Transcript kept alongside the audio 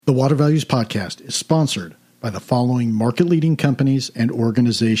The Water Values Podcast is sponsored by the following market-leading companies and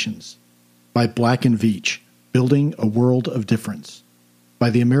organizations. By Black & Veatch, building a world of difference. By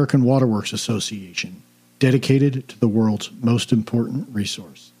the American Water Works Association, dedicated to the world's most important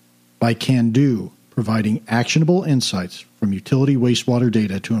resource. By Can-Do, providing actionable insights from utility wastewater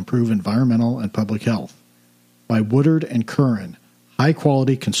data to improve environmental and public health. By Woodard & Curran,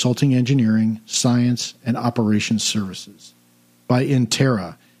 high-quality consulting engineering, science, and operations services. By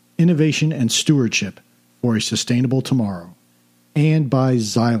Intera, innovation and stewardship for a sustainable tomorrow. And by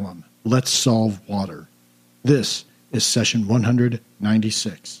Xylem, let's solve water. This is session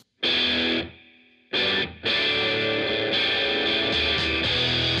 196.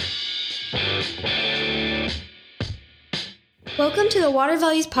 Welcome to the Water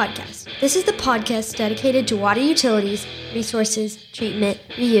Values Podcast. This is the podcast dedicated to water utilities, resources, treatment,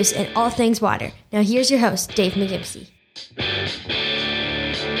 reuse, and all things water. Now here's your host, Dave McGimsey.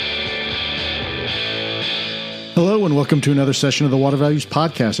 Hello and welcome to another session of the Water Values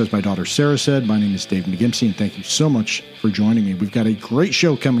Podcast. As my daughter Sarah said, my name is Dave McGimsey, and thank you so much for joining me. We've got a great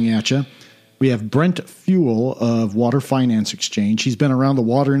show coming at you. We have Brent Fewell of Water Finance Exchange. He's been around the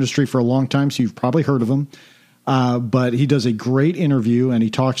water industry for a long time, so you've probably heard of him. But he does a great interview, and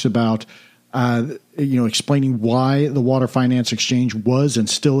he talks about, explaining why the Water Finance Exchange was and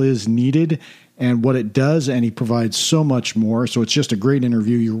still is needed and what it does, and he provides so much more. So it's just a great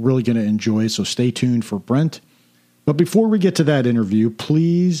interview. You're really going to enjoy it, so stay tuned for Brent. But before we get to that interview,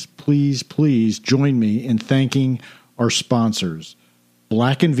 please join me in thanking our sponsors,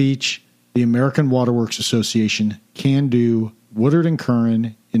 Black & Veatch, the American Water Works Association, Can-Do, Woodard &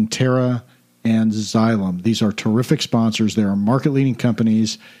 Curran, Intera, and Xylem. These are terrific sponsors. They are market-leading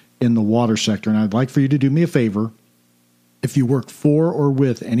companies in the water sector, and I'd like for you to do me a favor. If you work for or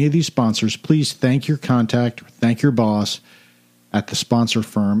with any of these sponsors, please thank your contact, thank your boss at the sponsor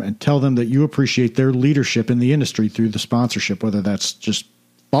firm, and tell them that you appreciate their leadership in the industry through the sponsorship, whether that's just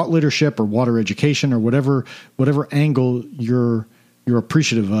thought leadership or water education or whatever angle you're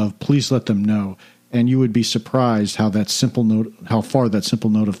appreciative of. Please let them know, and you would be surprised how far that simple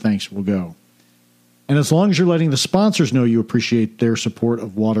note of thanks will go. And as long as you're letting the sponsors know you appreciate their support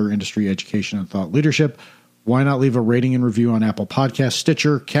of water industry education and thought leadership, why not leave a rating and review on Apple Podcasts,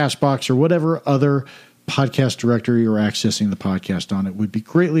 Stitcher, CastBox, or whatever other podcast directory you're accessing the podcast on? It would be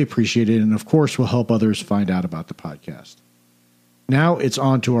greatly appreciated, and of course will help others find out about the podcast. Now it's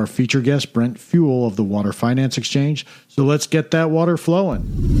on to our feature guest, Brent Fewell of the Water Finance Exchange. So let's get that water flowing.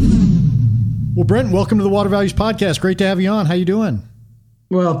 Well, Brent, welcome to the Water Values Podcast. Great to have you on. How you doing?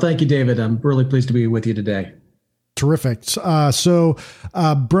 Well, thank you, David. I'm really pleased to be with you today. Terrific. So,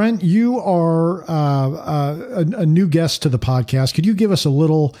 Brent, you are a new guest to the podcast. Could you give us a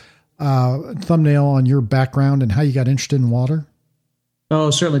little thumbnail on your background and how you got interested in water?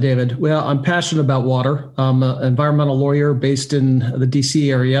 Oh, certainly, David. Well, I'm passionate about water. I'm an environmental lawyer based in the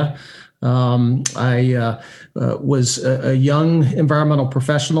D.C. area. I was a young environmental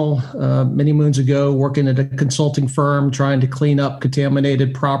professional many moons ago, working at a consulting firm, trying to clean up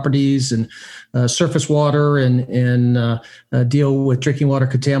contaminated properties and surface water and deal with drinking water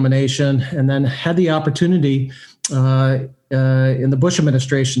contamination, and then had the opportunity in the Bush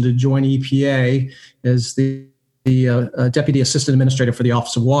administration to join EPA as the Deputy Assistant Administrator for the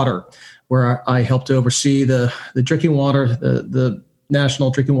Office of Water, where I helped to oversee the drinking water, the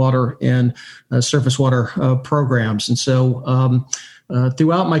national drinking water and surface water programs. And so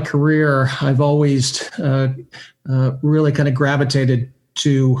throughout my career, I've always really kind of gravitated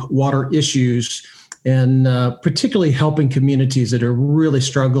to water issues, and particularly helping communities that are really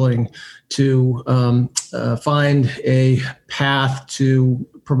struggling to find a path to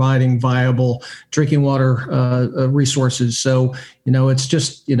providing viable drinking water resources. So, it's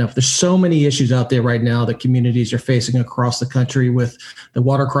just, there's so many issues out there right now that communities are facing across the country with the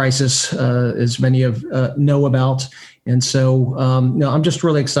water crisis, as many of know about. And so, I'm just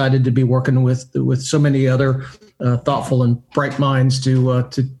really excited to be working with so many other thoughtful and bright minds to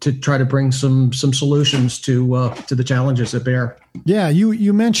try to bring some solutions to the challenges that bear. Yeah,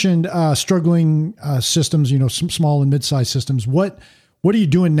 you mentioned struggling systems, some small and mid-sized systems. What are you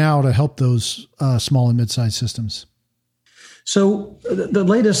doing now to help those small and mid-sized systems? So the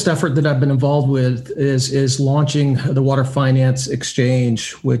latest effort that I've been involved with is launching the Water Finance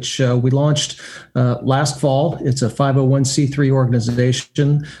Exchange, which we launched last fall. It's a 501c3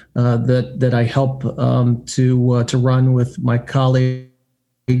 organization that I help to run with my colleague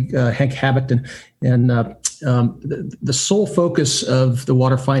Hank Habit, and the sole focus of the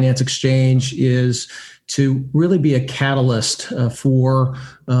Water Finance Exchange is to really be a catalyst for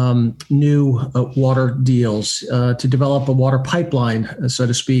new water deals, to develop a water pipeline, so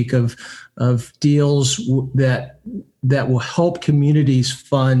to speak, of deals that will help communities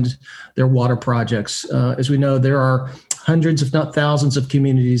fund their water projects. As we know, there are hundreds, if not thousands, of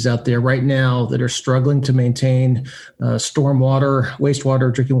communities out there right now that are struggling to maintain stormwater,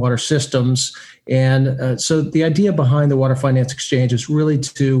 wastewater, drinking water systems. And so the idea behind the Water Finance Exchange is really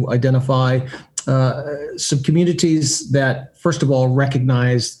to identify some communities that, first of all,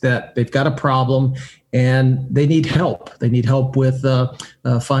 recognize that they've got a problem and they need help. They need help with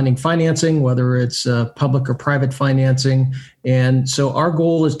finding financing, whether it's public or private financing. And so our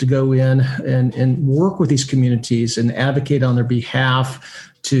goal is to go in and work with these communities and advocate on their behalf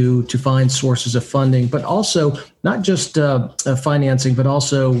to find sources of funding, but also not just financing, but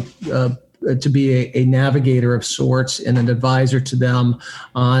also to be a navigator of sorts and an advisor to them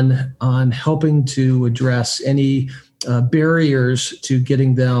on helping to address any barriers to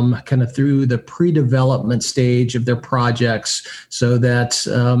getting them kind of through the pre-development stage of their projects, so that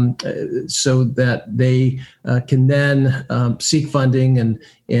they can then seek funding and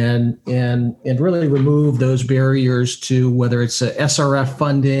really remove those barriers to whether it's SRF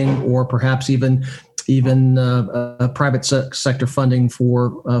funding or perhaps even private sector funding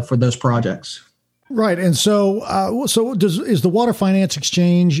for those projects. Right, and so is the Water Finance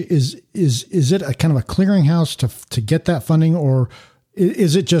Exchange is it a kind of a clearinghouse to get that funding, or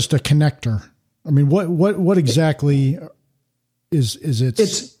is it just a connector? I mean, what exactly is it?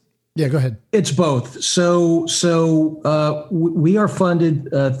 Yeah, go ahead. It's both. So we are funded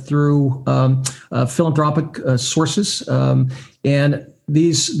through philanthropic sources, and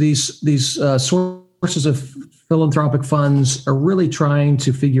these sources of philanthropic funds are really trying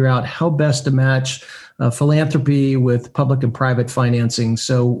to figure out how best to match philanthropy with public and private financing,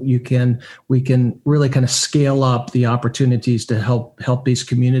 so we can really kind of scale up the opportunities to help these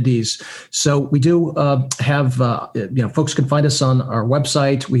communities. So we do have folks can find us on our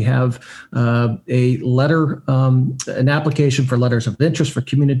website. We have a letter, an application for letters of interest for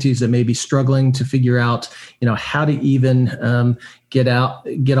communities that may be struggling to figure out how to even get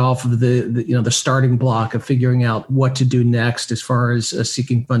off of the starting block of figuring out what to do next as far as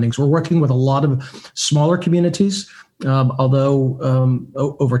seeking fundings. We're working with a lot of smaller communities, although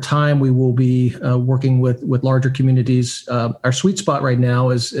over time we will be working with larger communities. Our sweet spot right now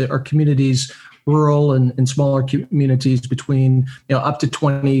is our communities, rural and smaller communities between up to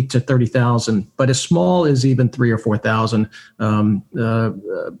 20 to 30,000, but as small as even 3,000 or 4,000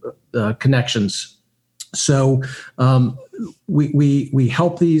 connections. So we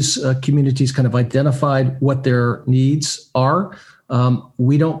help these communities kind of identify what their needs are.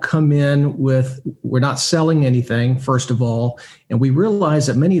 We don't come in we're not selling anything, first of all, and we realize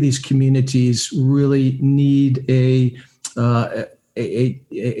that many of these communities really need a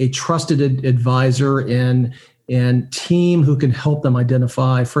trusted advisor and team who can help them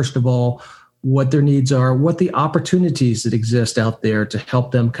identify, first of all, what their needs are, what the opportunities that exist out there to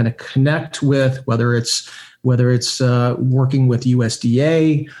help them kind of connect with, whether it's working with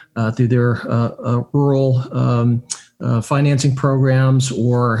USDA through their rural financing programs,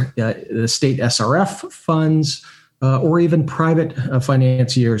 or the state SRF funds, or even private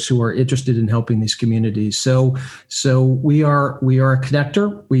financiers who are interested in helping these communities. So we are a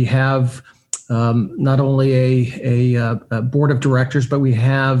connector. We have not only a board of directors, but we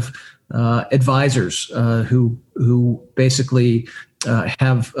have advisors who basically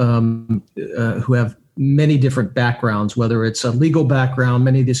who have many different backgrounds, whether it's a legal background.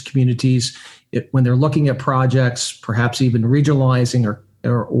 Many of these communities, when they're looking at projects, perhaps even regionalizing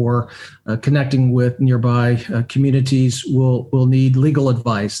or connecting with nearby communities, will need legal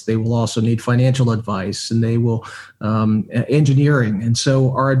advice. They will also need financial advice, and they will engineering. And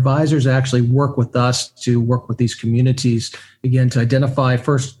so our advisors actually work with us to work with these communities, again, to identify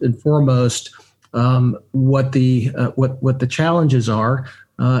first and foremost what the challenges are,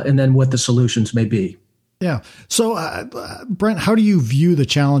 and then what the solutions may be. Yeah. So, Brent, how do you view the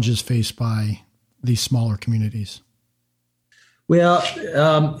challenges faced by these smaller communities? Well,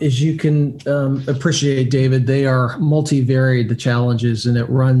 as you can appreciate, David, they are multivariate, the challenges, and it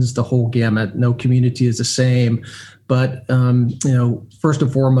runs the whole gamut. No community is the same. But, first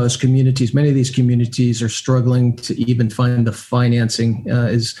and foremost, many of these communities are struggling to even find the financing.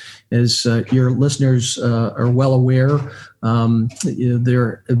 As your listeners are well aware,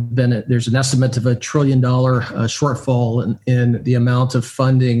 there's an estimate of $1 trillion shortfall in the amount of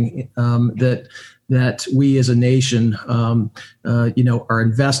funding that we as a nation, are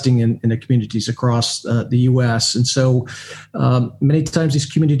investing in the communities across the U.S. And so many times these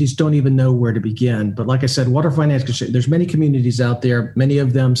communities don't even know where to begin. But like I said, water finance, there's many communities out there. Many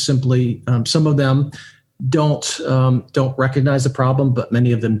of them simply, some of them don't recognize the problem, but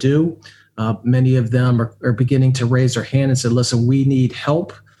many of them do. Many of them are beginning to raise their hand and say, listen, we need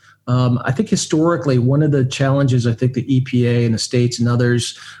help. I think historically, one of the challenges, I think the EPA and the states and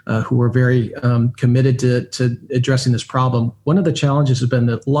others who are very committed to addressing this problem, one of the challenges has been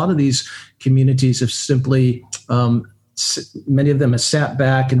that a lot of these communities have simply, many of them have sat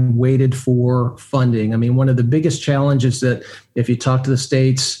back and waited for funding. I mean, one of the biggest challenges that if you talk to the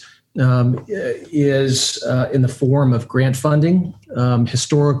states is in the form of grant funding.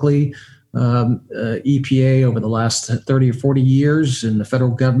 Historically, EPA over the last 30 or 40 years and the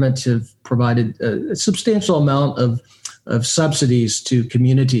federal government have provided a substantial amount of subsidies to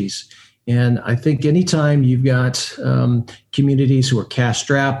communities. And I think anytime you've got communities who are cash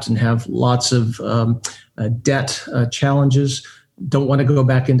strapped and have lots of debt challenges, don't want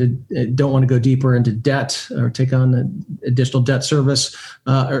to go deeper into debt or take on additional debt service,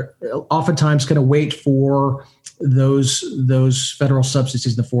 or oftentimes kind of wait for those federal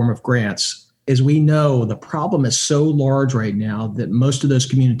subsidies in the form of grants. As we know, the problem is so large right now that most of those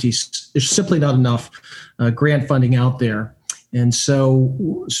communities, there's simply not enough grant funding out there. And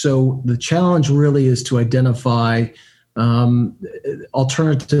so the challenge really is to identify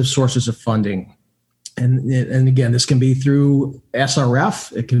alternative sources of funding. And again, this can be through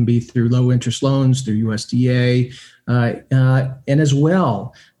SRF, it can be through low interest loans, through USDA, and as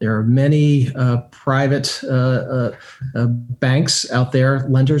well, there are many private banks out there,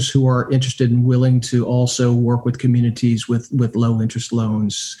 lenders who are interested and willing to also work with communities with low interest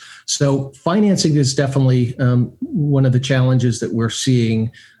loans. So financing is definitely one of the challenges that we're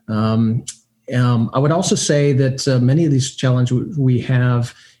seeing. I would also say that many of these challenges we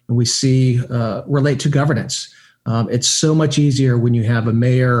have and we see relate to governance. It's so much easier when you have a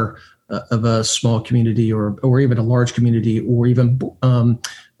mayor of a small community or even a large community, or even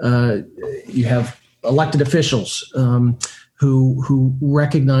you have elected officials who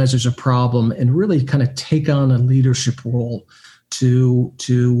recognize there's a problem and really kind of take on a leadership role to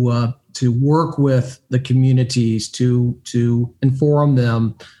work with the communities to inform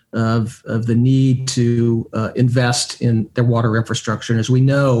them of the need to invest in their water infrastructure. And as we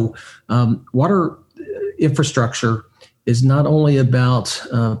know, water infrastructure is not only about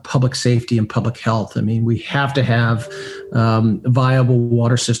public safety and public health. I mean, we have to have viable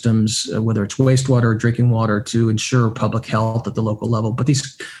water systems, whether it's wastewater or drinking water, to ensure public health at the local level. But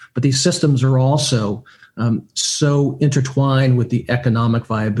these systems are also so intertwined with the economic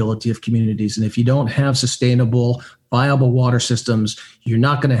viability of communities. And if you don't have sustainable, viable water systems, you're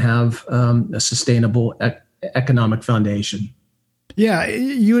not going to have a sustainable economic foundation. Yeah,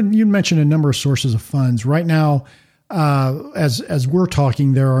 you mentioned a number of sources of funds. Right now, as we're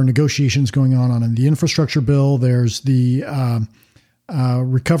talking, there are negotiations going on in the infrastructure bill. There's the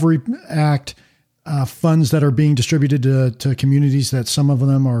Recovery Act, funds that are being distributed to communities that some of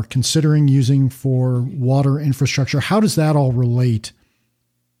them are considering using for water infrastructure. How does that all relate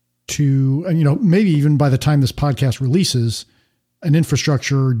to, maybe even by the time this podcast releases, an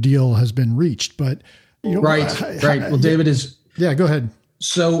infrastructure deal has been reached? But right. Well, David is. Yeah, go ahead.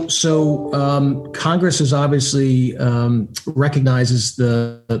 So Congress is obviously recognizes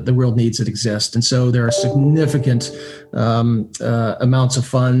the real needs that exist, and so there are significant amounts of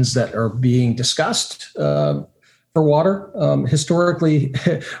funds that are being discussed for water. Historically,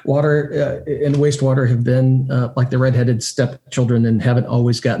 water and wastewater have been like the redheaded stepchildren and haven't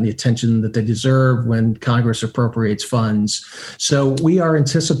always gotten the attention that they deserve when Congress appropriates funds. So we are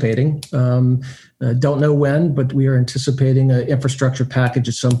anticipating. Don't know when, but we are anticipating an infrastructure package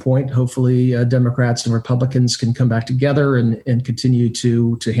at some point. Hopefully, Democrats and Republicans can come back together and continue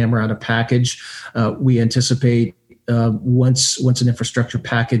to hammer out a package. We anticipate once an infrastructure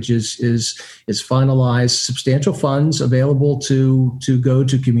package is finalized, substantial funds available to go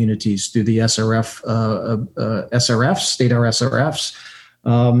to communities through the SRFs, state SRFs.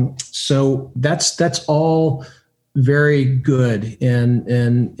 So that's all very good,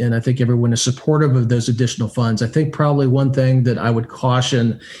 and I think everyone is supportive of those additional funds. I think probably one thing that I would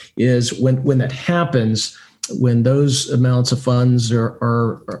caution is when that happens, when those amounts of funds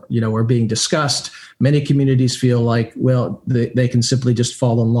are being discussed, many communities feel like, well, they can simply just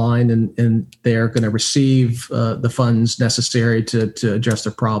fall in line and they're going to receive the funds necessary to address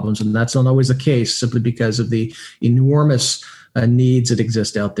their problems, and that's not always the case, simply because of the enormous needs that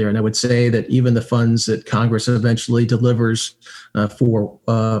exist out there. And I would say that even the funds that Congress eventually delivers for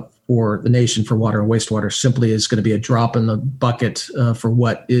the nation for water and wastewater simply is going to be a drop in the bucket for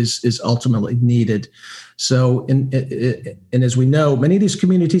what is ultimately needed. So, and as we know, many of these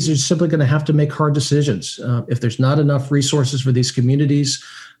communities are simply going to have to make hard decisions. If there's not enough resources for these communities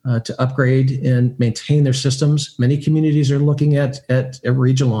to upgrade and maintain their systems, many communities are looking at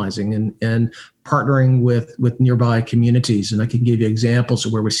regionalizing and partnering with nearby communities. And I can give you examples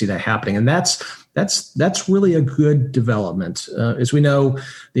of where we see that happening. And that's really a good development. As we know,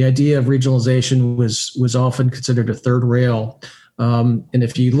 the idea of regionalization was often considered a third rail. And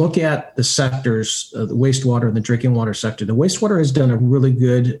if you look at the sectors, the wastewater and the drinking water sector, the wastewater has done a really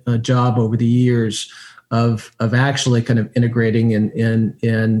good job over the years of actually kind of integrating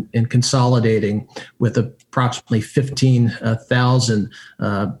and consolidating with approximately 15,000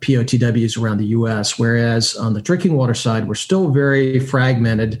 POTWs around the U.S., whereas on the drinking water side, we're still very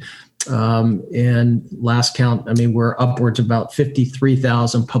fragmented. And last count, I mean, we're upwards of about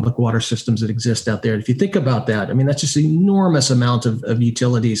 53,000 public water systems that exist out there. If you think about that, I mean, that's just an enormous amount of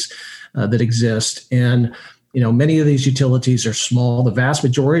utilities that exist. And many of these utilities are small. The vast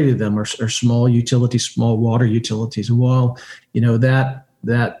majority of them are small utilities, small water utilities. And while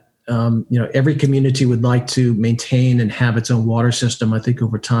every community would like to maintain and have its own water system, I think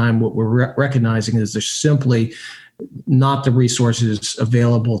over time what we're recognizing is there's simply not the resources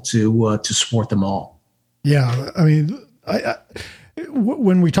available to support them all. Yeah, I mean,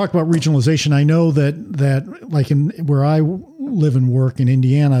 when we talk about regionalization, I know that like in where I live and work in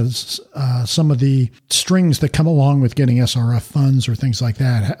Indiana, some of the strings that come along with getting SRF funds or things like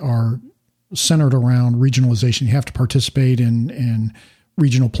that are centered around regionalization. You have to participate in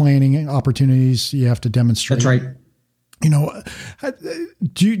regional planning opportunities. You have to demonstrate. That's right.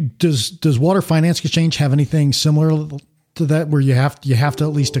 Does Water Finance Exchange have anything similar to that, where you have to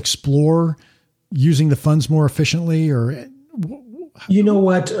at least explore using the funds more efficiently, or? You know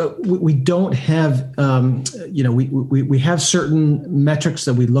what? We don't have, we have certain metrics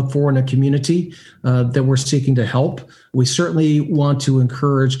that we look for in a community that we're seeking to help. We certainly want to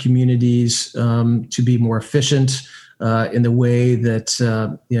encourage communities to be more efficient in the way that,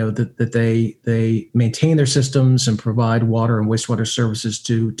 that they maintain their systems and provide water and wastewater services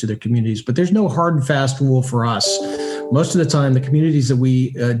to their communities. But there's no hard and fast rule for us. Most of the time, the communities that we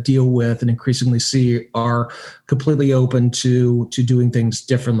deal with and increasingly see are completely open to doing things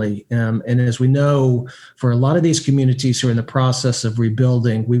differently. And as we know, for a lot of these communities who are in the process of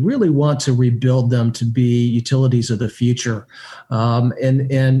rebuilding, we really want to rebuild them to be utilities of the future,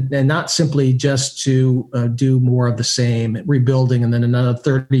 and not simply just to do more of the same, rebuilding, and then another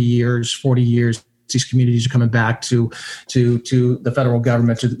 30 years, 40 years, these communities are coming back to the federal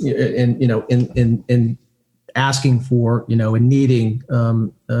government in asking for, and needing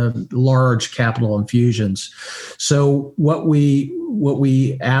large capital infusions. So what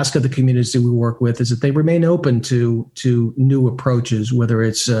we ask of the communities that we work with is that they remain open to new approaches, whether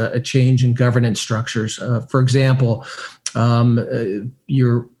it's a change in governance structures. For example,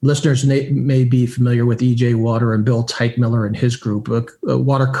 your listeners may be familiar with EJ Water and Bill Teichmiller and his group,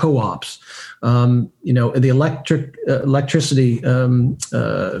 water co-ops. The electricity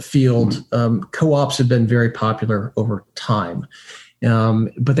field, co-ops have been very popular over time.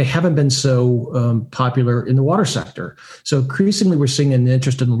 But they haven't been so popular in the water sector. So increasingly, we're seeing an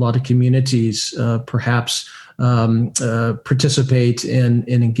interest in a lot of communities, perhaps participate and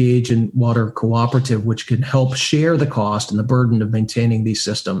engage in water cooperative, which can help share the cost and the burden of maintaining these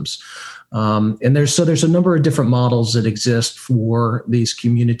systems. And there's a number of different models that exist for these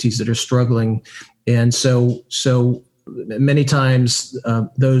communities that are struggling, and so many times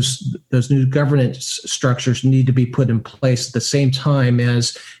those new governance structures need to be put in place at the same time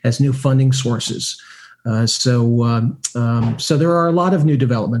as new funding sources. So there are a lot of new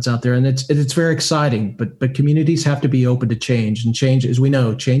developments out there, and it's very exciting. But communities have to be open to change, and change, as we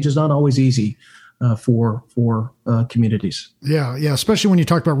know, change is not always easy for communities. Yeah, especially when you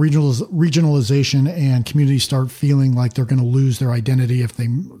talk about regionalization and communities start feeling like they're going to lose their identity if they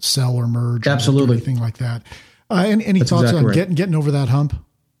sell or merge, absolutely, or anything like that. Any That's thoughts exactly on right. getting over that hump?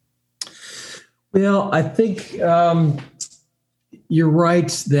 Well, I think you're right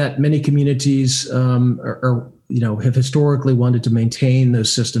that many communities have historically wanted to maintain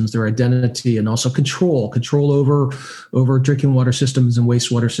those systems, their identity, and also control over drinking water systems and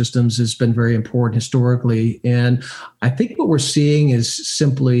wastewater systems has been very important historically. And I think what we're seeing is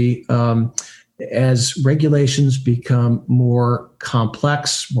simply as regulations become more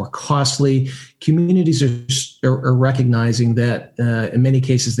complex, more costly, communities are recognizing that in many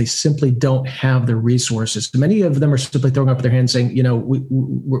cases they simply don't have the resources. Many of them are simply throwing up their hands saying,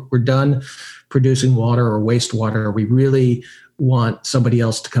 we're done producing water or wastewater. We really want somebody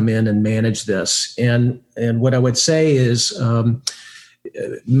else to come in and manage this. And what I would say is,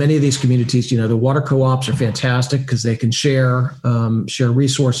 many of these communities, the water co-ops are fantastic because they can share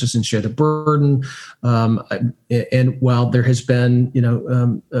resources and share the burden. And while there has been,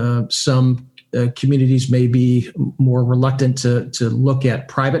 some communities may be more reluctant to look at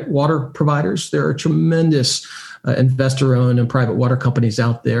private water providers, there are tremendous investor-owned and private water companies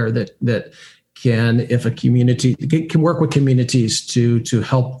out there that can, if a community can work with communities to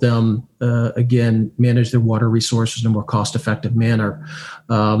help them again manage their water resources in a more cost-effective manner.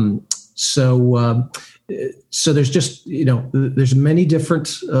 So there's just there's many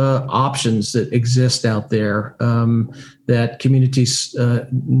different options that exist out there that communities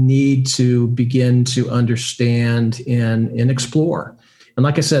need to begin to understand and explore. And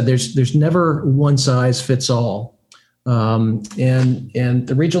like I said, there's never one size fits all. And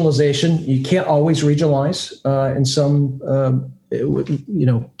the regionalization, you can't always regionalize, and some,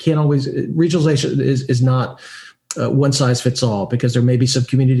 can't always, regionalization is not one size fits all, because there may be some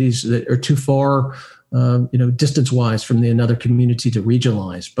communities that are too far, distance wise from another community to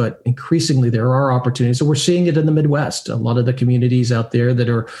regionalize. But increasingly there are opportunities, and we're seeing it in the Midwest. A lot of the communities out there that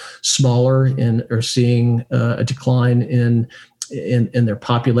are smaller and are seeing a decline in their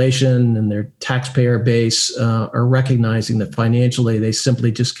population and their taxpayer base are recognizing that financially they simply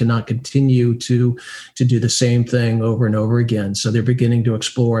just cannot continue to do the same thing over and over again. So they're beginning to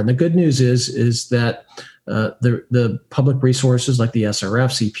explore. And the good news is that the public resources like the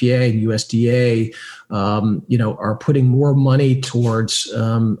SRF, CPA, and USDA, are putting more money towards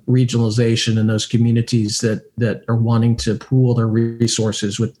regionalization in those communities that are wanting to pool their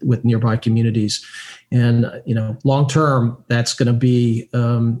resources with nearby communities. And long term, that's going to be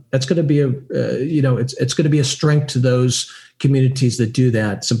it's going to be a strength to those communities that do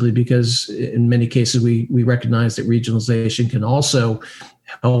that, simply because in many cases we recognize that regionalization can also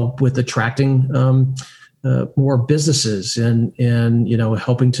help with attracting more businesses and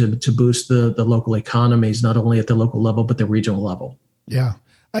helping to boost the local economies, not only at the local level but the regional level. Yeah,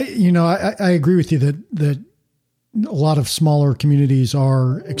 I agree with you that a lot of smaller communities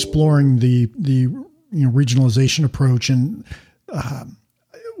are exploring the regionalization approach, and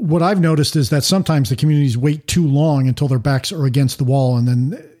what I've noticed is that sometimes the communities wait too long until their backs are against the wall, and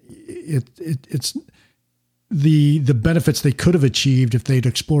then it's the benefits they could have achieved if they'd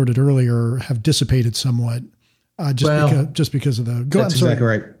explored it earlier have dissipated somewhat. Just because of the. That's exactly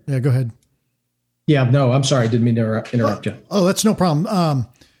right. Yeah, go ahead. Yeah, no, I'm sorry, I didn't mean to interrupt you. Oh, that's no problem.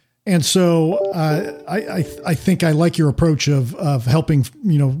 And so I think I like your approach of helping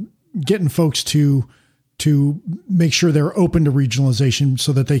getting folks to make sure they're open to regionalization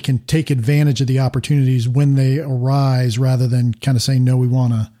so that they can take advantage of the opportunities when they arise, rather than kind of saying, no, we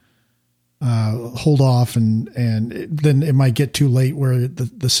want to hold off, and then it might get too late where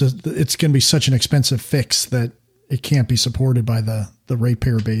it's going to be such an expensive fix that it can't be supported by the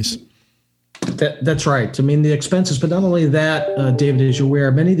ratepayer base. That's right. I mean, the expenses, but not only that, David, as you're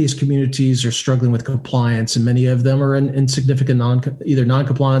aware, many of these communities are struggling with compliance, and many of them are in significant either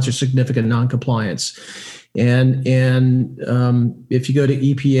non-compliance or significant non-compliance. And if you go to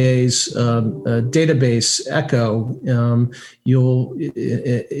EPA's database Echo, you'll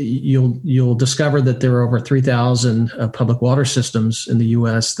discover that there are over 3,000 public water systems in the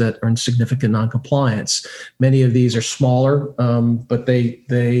U.S. that are in significant noncompliance. Many of these are smaller, but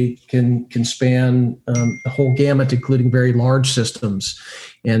they can span the whole gamut, including very large systems.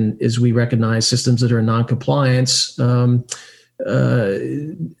 And as we recognize, systems that are in noncompliance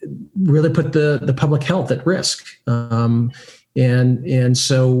really put the public health at risk. And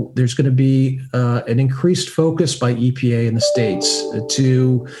so there's going to be an increased focus by EPA in the states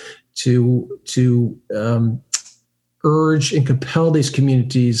to urge and compel these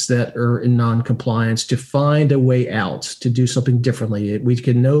communities that are in non-compliance to find a way out, to do something differently. We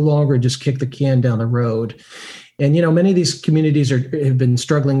can no longer just kick the can down the road. And, many of these communities have been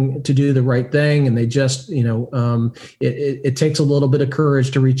struggling to do the right thing, and they just, it takes a little bit of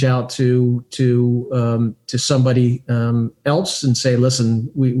courage to reach out to somebody else and say, listen,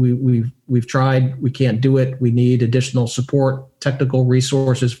 we've tried, we can't do it. We need additional support, technical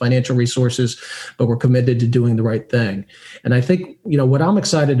resources, financial resources, but we're committed to doing the right thing. And I think, what I'm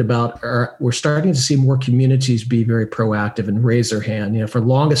excited about we're starting to see more communities be very proactive and raise their hand. For the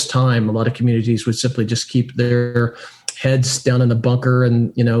longest time, a lot of communities would simply just keep their heads down in the bunker,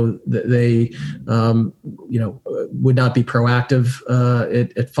 and they would not be proactive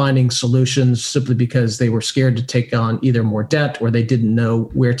at finding solutions simply because they were scared to take on either more debt, or they didn't know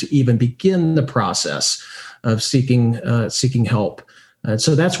where to even begin the process of seeking help.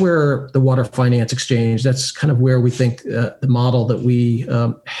 So that's where the Water Finance Exchange, that's kind of where we think the model that we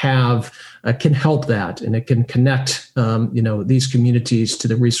have can help that, and it can connect these communities to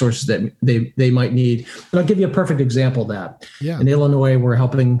the resources that they might need. And I'll give you a perfect example of that. Yeah. In Illinois, we're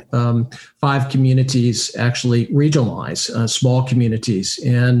helping 5 communities actually regionalize, small communities.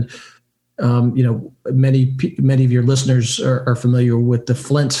 And many of your listeners are familiar with the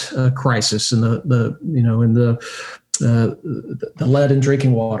Flint crisis and the lead in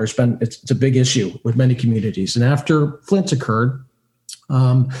drinking water. It's a big issue with many communities. And after Flint occurred,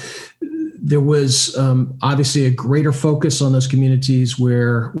 there was obviously a greater focus on those communities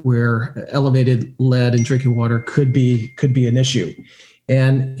where elevated lead in drinking water could be an issue,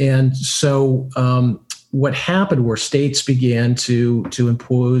 and so what happened were states began to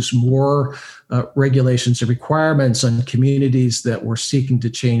impose more regulations and requirements on communities that were seeking to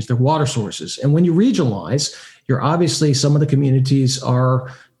change their water sources. And when you regionalize, you're obviously, some of the communities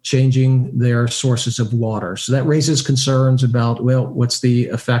are changing their sources of water. So that raises concerns about, what's the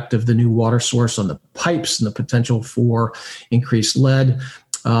effect of the new water source on the pipes and the potential for increased lead?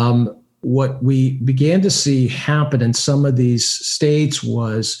 What we began to see happen in some of these states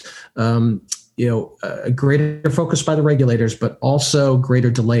was, a greater focus by the regulators, but also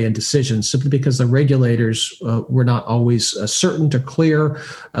greater delay in decisions, simply because the regulators were not always certain or clear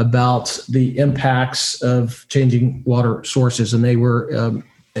about the impacts of changing water sources. And they were,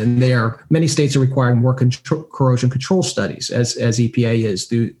 many states are requiring more corrosion control studies, as EPA is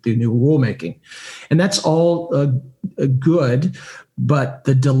through new rulemaking. And that's all good. But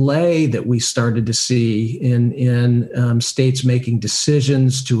the delay that we started to see in states making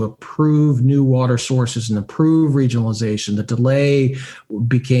decisions to approve new water sources and approve regionalization, the delay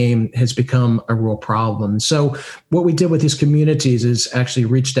has become a real problem. So what we did with these communities is actually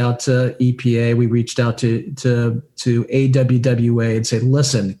reached out to EPA. We reached out to AWWA and say,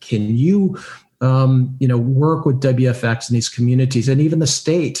 listen, can you work with WFX in these communities and even the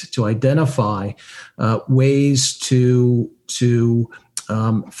state to identify ways to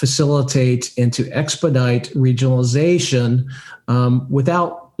facilitate and to expedite regionalization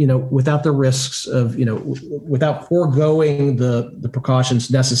without the risks of, without foregoing the precautions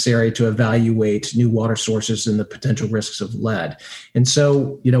necessary to evaluate new water sources and the potential risks of lead. And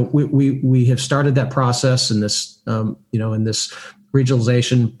so, we have started that process in this, in this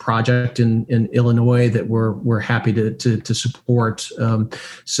regionalization project in Illinois that we're happy to support.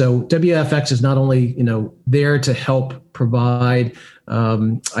 So WFX is not only there to help provide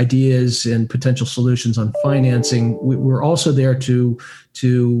ideas and potential solutions on financing. We're also there to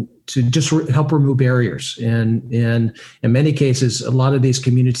just help remove barriers. And in many cases, a lot of these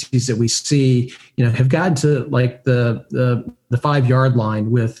communities that we see, have gotten to like the 5-yard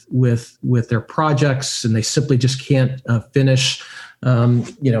line with their projects, and they simply just can't finish,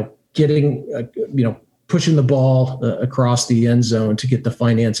 pushing the ball across the end zone to get the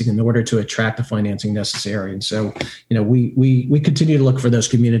financing in order to attract the financing necessary. And so, we continue to look for those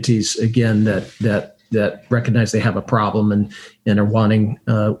communities again that recognize they have a problem and are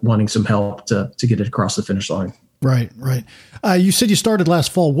wanting some help to get it across the finish line. Right. You said you started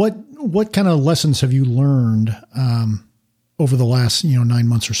last fall. What kind of lessons have you learned over the last 9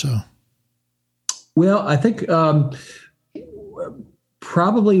 months or so? Well, I think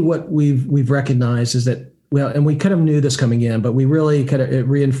probably what we've recognized is that, and we kind of knew this coming in, but we really kind of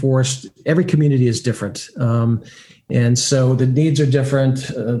reinforced every community is different. And so the needs are different,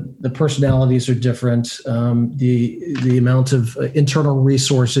 the personalities are different, the amount of internal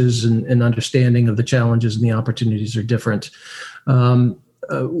resources and understanding of the challenges and the opportunities are different.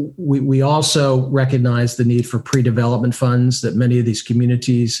 We also recognize the need for pre-development funds, that many of these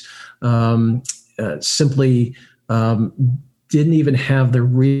communities simply didn't even have the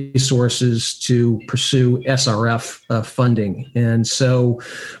resources to pursue SRF funding. And so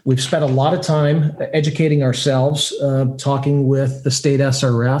we've spent a lot of time educating ourselves, talking with the state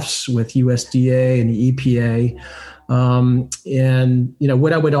SRFs, with USDA and the EPA. And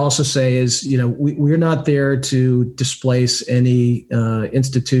what I would also say is, we're not there to displace any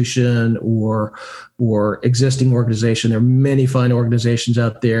institution or existing organization. There are many fine organizations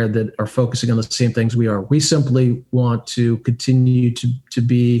out there that are focusing on the same things we are. We simply want to continue to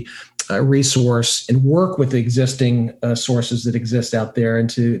be resource and work with the existing sources that exist out there, and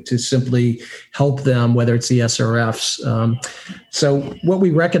to simply help them, whether it's the SRFs. So what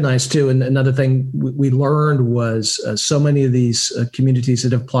we recognized too, and another thing we learned was so many of these communities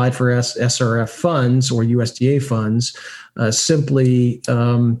that have applied for SRF funds or USDA funds simply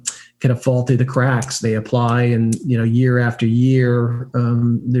kind of fall through the cracks. They apply, and year after year,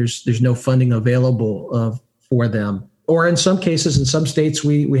 there's no funding available for them. Or in some cases, in some states,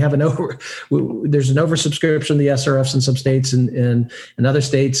 we have there's an oversubscription of the SRFs in some states, and in other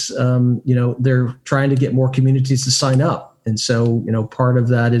states, they're trying to get more communities to sign up. And so, part of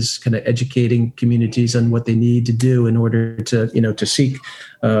that is kind of educating communities on what they need to do in order to seek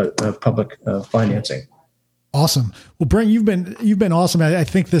public financing. Awesome. Well, Brent, you've been awesome. I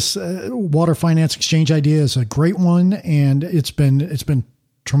think this water finance exchange idea is a great one, and it's been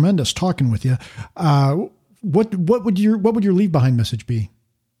tremendous talking with you. What would your leave behind message be?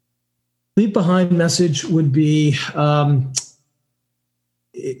 Leave behind message would be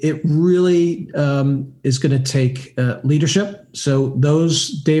it really is going to take leadership. So those,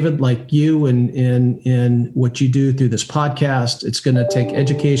 David, like you, and in what you do through this podcast, it's going to take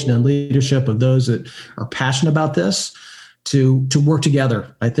education and leadership of those that are passionate about this to work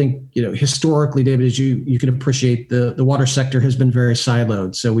together. I think, historically, David, as you can appreciate, the water sector has been very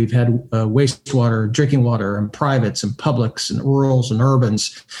siloed. So we've had wastewater, drinking water, and privates and publics and rurals and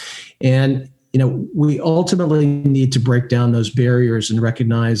urbans. And, we ultimately need to break down those barriers and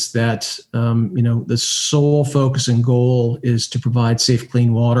recognize that, the sole focus and goal is to provide safe,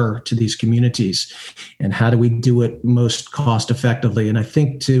 clean water to these communities. And how do we do it most cost effectively? And I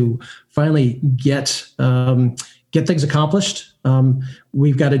think to finally get things accomplished,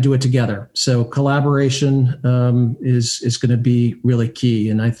 we've got to do it together. So collaboration is going to be really key.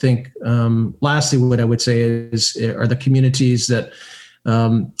 And I think, lastly, what I would say are the communities that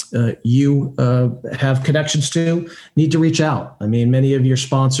you have connections to need to reach out. I mean, many of your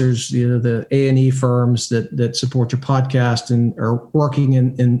sponsors, the A&E firms that support your podcast and are working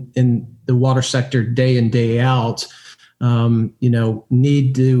in the water sector day in, day out,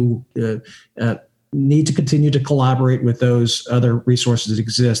 need to continue to collaborate with those other resources that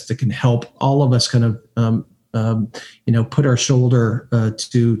exist that can help all of us kind of, put our shoulder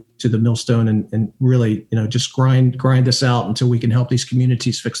to the millstone and really, just grind this out until we can help these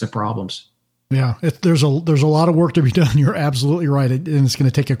communities fix their problems. Yeah, there's a lot of work to be done. You're absolutely right, and it's going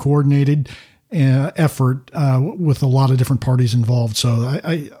to take a coordinated effort with a lot of different parties involved. So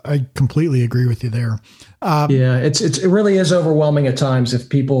I completely agree with you there. It really is overwhelming at times if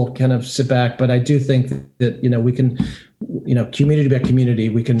people kind of sit back, but I do think that we can, community by community,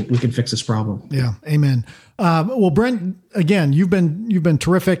 we can fix this problem. Yeah, amen. Well, Brent, again, you've been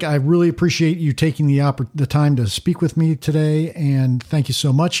terrific. I really appreciate you taking the time to speak with me today, and thank you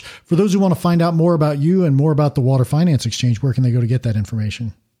so much. For those who want to find out more about you and more about the Water Finance Exchange, where can they go to get that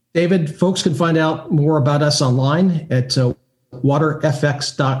information? David, folks can find out more about us online at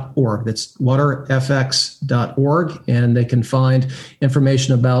waterfx.org. That's waterfx.org. And they can find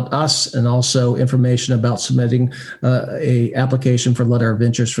information about us and also information about submitting a application for letter of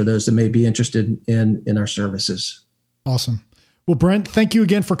interest for those that may be interested in our services. Awesome. Well, Brent, thank you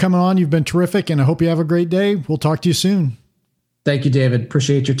again for coming on. You've been terrific, and I hope you have a great day. We'll talk to you soon. Thank you, David.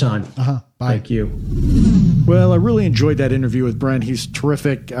 Appreciate your time. Bye. Thank you. Well, I really enjoyed that interview with Brent. He's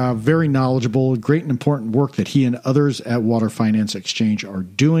terrific, very knowledgeable, great and important work that he and others at Water Finance Exchange are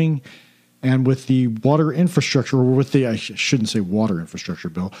doing. And with the water infrastructure, or I shouldn't say water infrastructure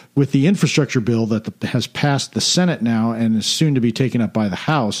bill, with the infrastructure bill that has passed the Senate now and is soon to be taken up by the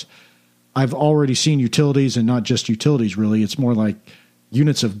House, I've already seen utilities, and not just utilities really, it's more like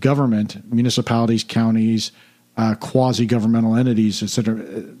units of government, municipalities, counties, quasi-governmental entities, et cetera,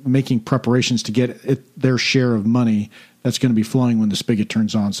 making preparations to get their share of money that's going to be flowing when the spigot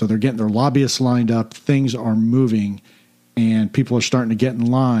turns on. So they're getting their lobbyists lined up. Things are moving, and people are starting to get in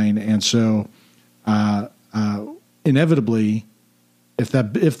line. And so inevitably, if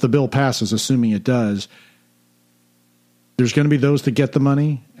the bill passes, assuming it does, there's going to be those that get the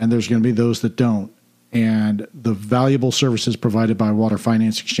money, and there's going to be those that don't. And the valuable services provided by Water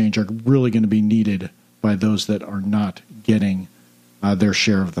Finance Exchange are really going to be needed by those that are not getting their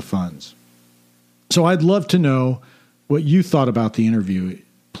share of the funds. So I'd love to know what you thought about the interview.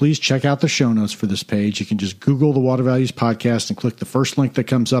 Please check out the show notes for this page. You can just Google the Water Values Podcast and click the first link that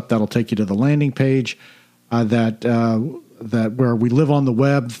comes up. That'll take you to the landing page that where we live on the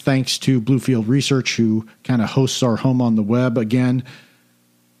web, thanks to Bluefield Research, who kind of hosts our home on the web. Again,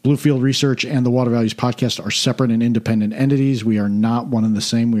 Bluefield Research and the Water Values Podcast are separate and independent entities. We are not one and the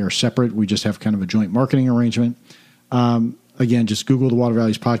same. We are separate. We just have kind of a joint marketing arrangement. Again, just Google the Water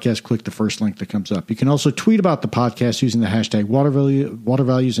Values Podcast, click the first link that comes up. You can also tweet about the podcast using the hashtag Water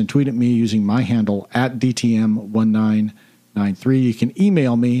Values and tweet at me using my handle at DTM1993. You can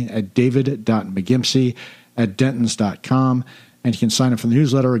email me at david.mcgimpsey@dentons.com, and you can sign up for the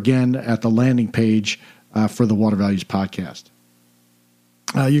newsletter again at the landing page for the Water Values Podcast.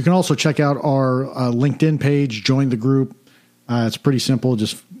 You can also check out our LinkedIn page, join the group. It's pretty simple.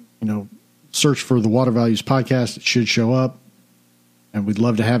 Just, search for the Water Values Podcast. It should show up, and we'd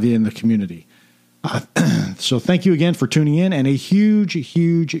love to have you in the community. So thank you again for tuning in, and a huge,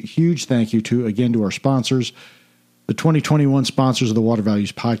 huge, huge thank you to our sponsors. The 2021 sponsors of the Water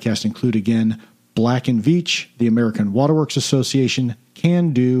Values Podcast include, again, Black & Veatch, the American Waterworks Association,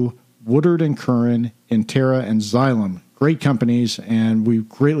 Can Do, Woodard & Curran, Intera, and Xylem. Great companies, and we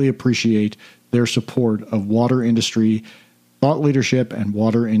greatly appreciate their support of water industry thought leadership and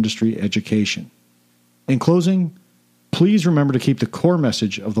water industry education. In closing, please remember to keep the core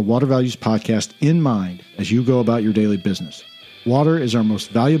message of the Water Values Podcast in mind as you go about your daily business. Water is our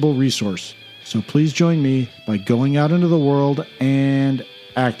most valuable resource, so please join me by going out into the world and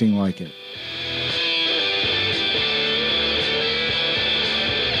acting like it.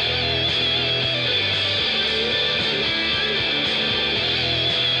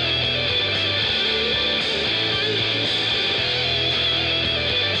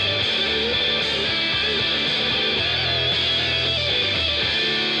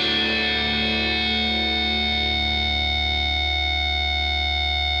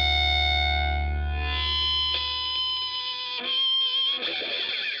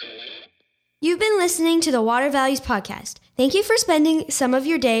 You've been listening to the Water Values Podcast. Thank you for spending some of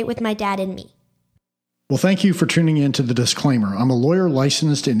your day with my dad and me. Well, thank you for tuning in to the disclaimer. I'm a lawyer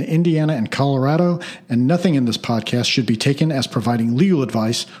licensed in Indiana and Colorado, and nothing in this podcast should be taken as providing legal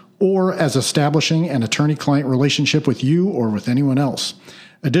advice or as establishing an attorney-client relationship with you or with anyone else.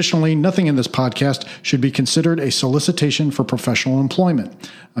 Additionally, nothing in this podcast should be considered a solicitation for professional employment.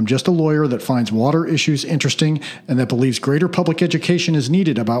 I'm just a lawyer that finds water issues interesting and that believes greater public education is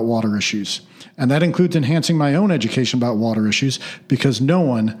needed about water issues. And that includes enhancing my own education about water issues because no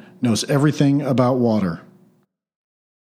one knows everything about water.